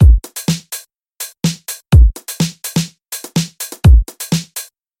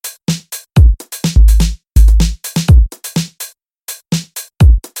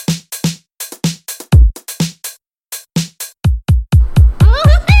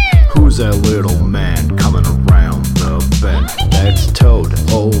a little man coming around the bend. That's Toad,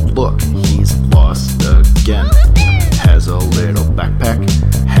 oh look, he's lost again. Has a little backpack,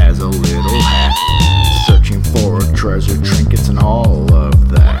 has a little hat, searching for treasure, trinkets and all of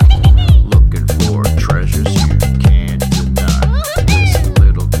that. Looking for treasures you can't deny. This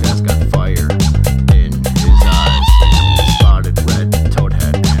little guy's got fire in his eyes. Spotted red Toad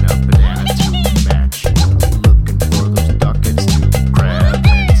hat and a bandana to match. Looking for those duckets to grab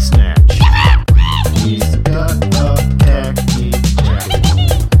and snatch. He's got a khaki jacket.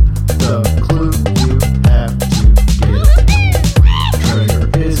 The clue you have to get it. Treasure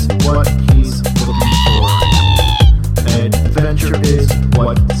is what he's looking for. Adventure is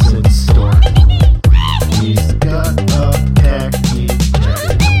what's in store. He's got a khaki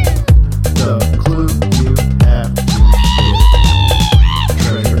jacket. The clue you have to get it.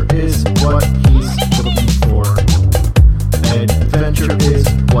 Treasure is what he's looking for. Adventure is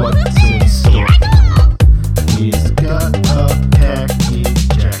what's in store. He's got a khaki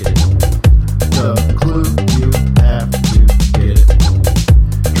jacket. The clue you have to get it.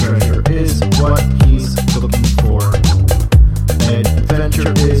 Treasure is what he's looking for.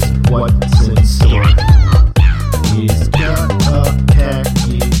 Adventure is what's in store. He's got a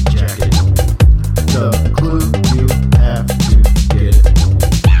khaki jacket. The clue you have to get it.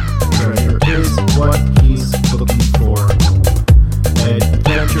 Treasure is what he's looking for.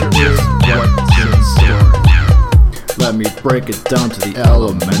 Adventure is what's in store. Let me break it down to the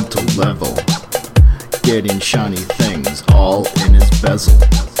elemental level. Getting shiny things all in his bezel.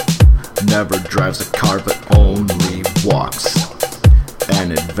 Never drives a car but only walks.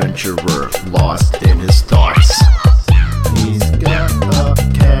 An adventurer lost in his thoughts. He's got a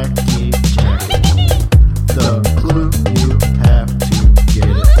khaki jacket. The clue you have to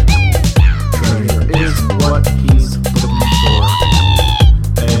get it. Treasure is what he's looking for.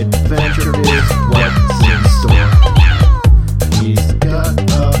 Adventure is what's in store. He's got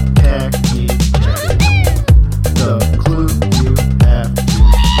a khaki jacket. The clue you have to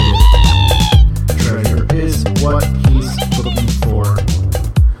get it. Treasure is what he's looking for.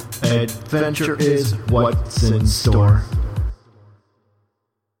 Adventure is what's in store.